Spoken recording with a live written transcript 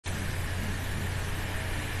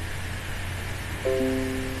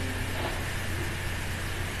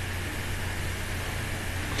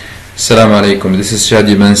Assalamu alaikum, this is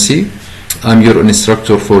Shadi Mansi. I'm your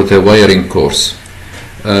instructor for the wiring course.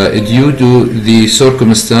 Due to the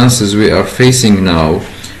circumstances we are facing now,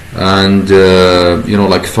 and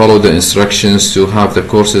follow the instructions to have the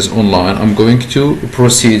courses online, I'm going to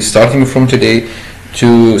proceed starting from today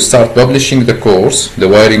to start publishing the course, the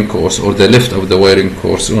wiring course, or the lift of the wiring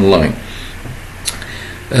course online.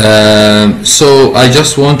 So I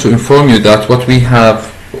just want to inform you that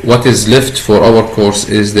what is left for our course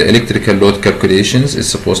is the electrical load calculations. It's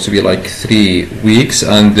supposed to be like 3 weeks,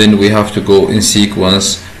 and then we have to go in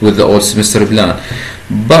sequence with the old semester plan.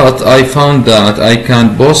 But I found that I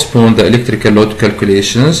can postpone the electrical load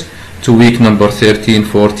calculations to week number 13,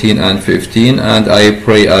 14 and 15, and I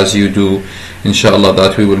pray as you do, inshallah,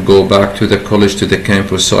 that we will go back to the college, to the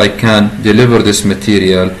campus, so I can deliver this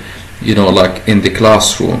material like in the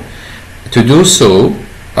classroom. To do so,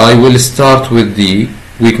 I will start with the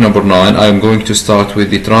week number 9. I'm going to start with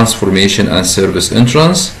the transformation and service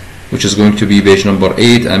entrance, which is going to be page number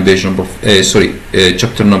 8 and page number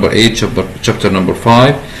chapter number 8, chapter number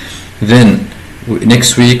 5. Then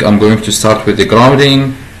next week I'm going to start with the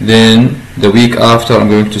grounding. Then the week after I'm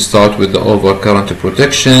going to start with the overcurrent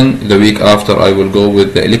protection. The week after I will go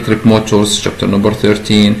with the electric motors, chapter number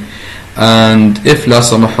 13. And if la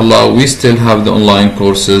samahallah we still have the online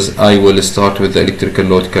courses, I will start with the electrical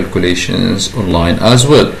load calculations online as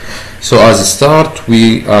well. So as a start,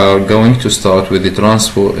 we are going to start with the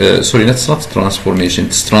that's not transformation,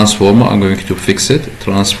 it's transformer. I'm going to fix it,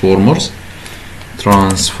 transformers,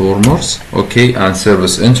 okay, and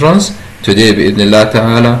service entrance today bi'idhnillah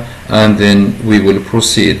ta'ala, and then we will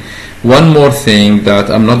proceed. One more thing, that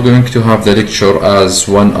I'm not going to have the lecture as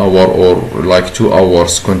 1 hour or like 2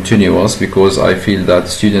 hours continuous, because I feel that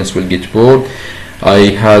students will get bored. I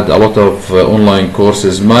had a lot of online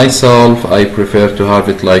courses myself. I prefer to have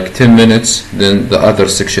it like 10 minutes, then the other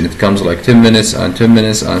section it comes like 10 minutes and 10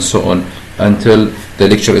 minutes and so on until the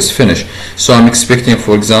lecture is finished. So I'm expecting,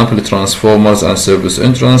 for example, transformers and service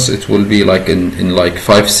entrance, it will be like in like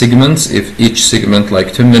 5 segments, if each segment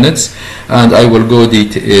like 10 minutes, and I will go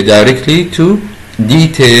directly to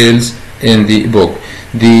details in the book.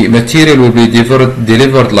 The material will be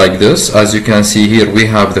delivered like this. As you can see here, we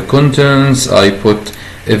have the contents. I put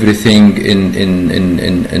everything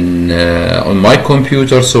on my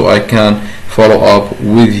computer, so I can follow up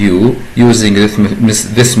with you using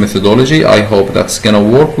this methodology. I hope that's gonna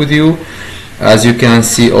work with you. As you can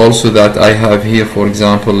see also that I have here, for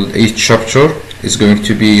example, each chapter is going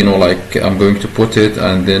to be like I'm going to put it,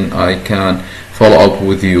 and then I can follow up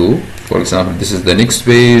with you. For example, this is the next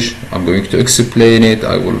page. I'm going to explain it.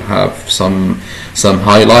 I will have some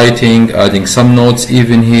highlighting, adding some notes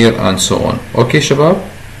even here, and so on. Okay, Shabab?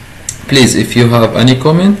 Please, if you have any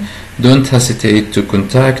comment, don't hesitate to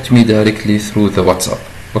contact me directly through the WhatsApp.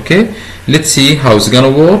 Okay? Let's see how it's gonna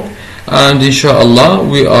work, and inshallah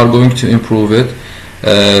we are going to improve it.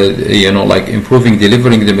 Like improving,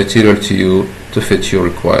 delivering the material to you to fit your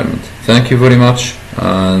requirement. Thank you very much,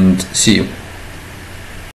 and see you.